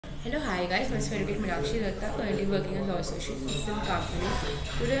Hello, hi guys, myself DRT Meenakshi, currently working as law associate in LEXIS and Company.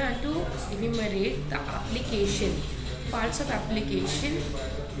 Today I want to enumerate the application, parts of application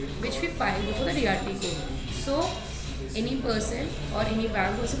which we file before the DRT code. So, any person or any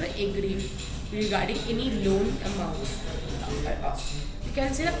bank person will agree regarding any loan amount. You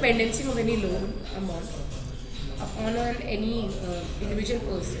can say the pendency of any loan amount upon any individual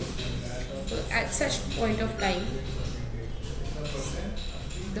person. So, at such point of time,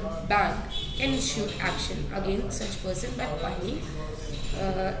 the bank can issue action against such person by filing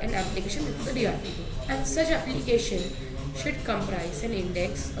an application before the DRT. And such application should comprise an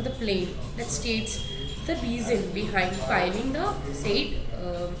index or the plain that states the reason behind filing the said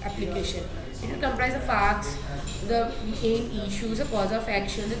application. It will comprise the facts, the main issues, the cause of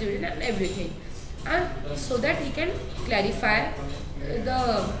action, the duration, and everything. And so that he can clarify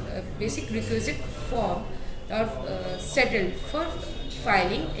the basic requisite form or settled for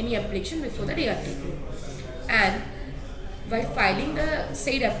filing any application before the DRT. And by filing the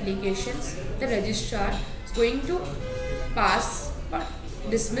said applications, the registrar is going to pass or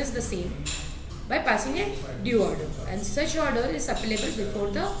dismiss the same by passing a due order, and such order is applicable before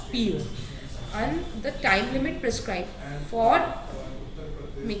the PO, and the time limit prescribed for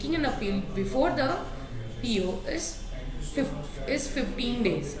making an appeal before the PO is 15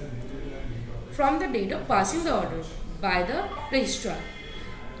 days from the date of passing the order by the registrar.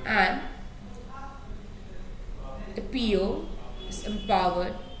 And the PO is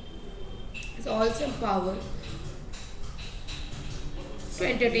also empowered to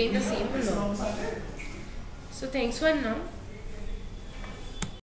entertain the same or not. So thanks for now.